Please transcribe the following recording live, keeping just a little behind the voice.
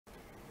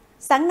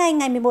Sáng nay,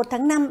 ngày 11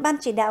 tháng 5, Ban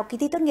chỉ đạo kỳ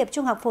thi tốt nghiệp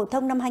trung học phổ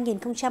thông năm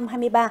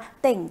 2023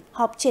 tỉnh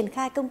họp triển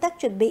khai công tác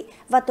chuẩn bị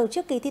và tổ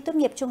chức kỳ thi tốt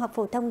nghiệp trung học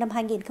phổ thông năm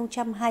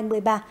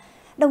 2023.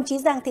 Đồng chí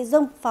Giàng Thị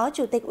Dung, Phó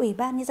Chủ tịch Ủy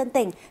ban Nhân dân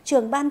tỉnh,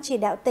 Trưởng Ban chỉ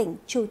đạo tỉnh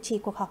chủ trì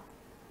cuộc họp.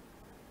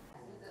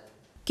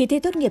 Kỳ thi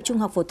tốt nghiệp trung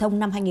học phổ thông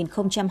năm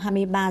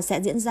 2023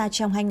 sẽ diễn ra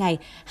trong 2 ngày,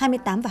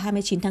 28 và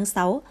 29 tháng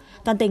 6.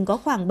 Toàn tỉnh có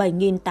khoảng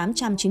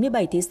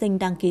 7.897 thí sinh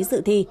đăng ký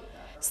dự thi.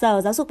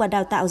 Sở Giáo dục và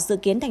Đào tạo dự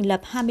kiến thành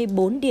lập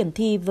 24 điểm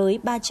thi với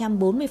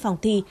 340 phòng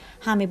thi,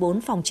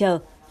 24 phòng chờ.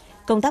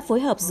 Công tác phối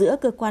hợp giữa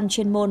cơ quan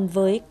chuyên môn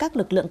với các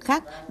lực lượng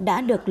khác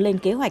đã được lên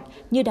kế hoạch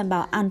như đảm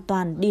bảo an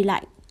toàn đi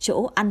lại,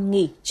 chỗ ăn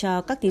nghỉ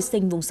cho các thí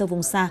sinh vùng sâu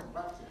vùng xa.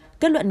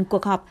 Kết luận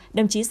cuộc họp,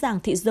 đồng chí Giàng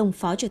Thị Dung,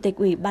 Phó Chủ tịch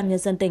Ủy ban Nhân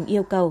dân tỉnh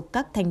yêu cầu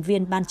các thành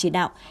viên ban chỉ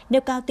đạo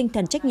nêu cao tinh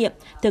thần trách nhiệm,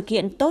 thực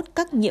hiện tốt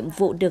các nhiệm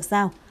vụ được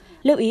giao,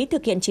 lưu ý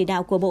thực hiện chỉ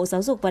đạo của Bộ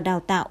Giáo dục và Đào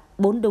tạo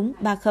 4 đúng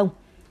 3 không,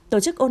 tổ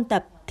chức ôn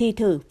tập, thi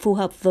thử phù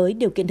hợp với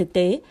điều kiện thực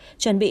tế,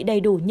 chuẩn bị đầy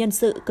đủ nhân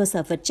sự, cơ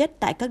sở vật chất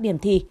tại các điểm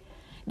thi.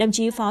 Đồng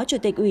chí Phó Chủ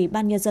tịch Ủy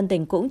ban Nhân dân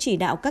tỉnh cũng chỉ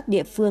đạo các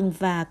địa phương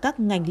và các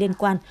ngành liên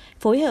quan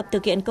phối hợp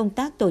thực hiện công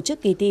tác tổ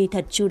chức kỳ thi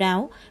thật chu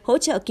đáo, hỗ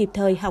trợ kịp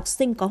thời học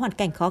sinh có hoàn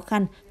cảnh khó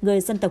khăn,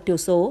 người dân tộc thiểu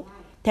số,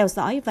 theo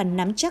dõi và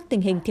nắm chắc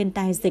tình hình thiên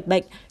tai dịch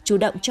bệnh, chủ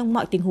động trong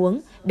mọi tình huống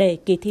để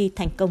kỳ thi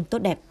thành công tốt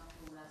đẹp.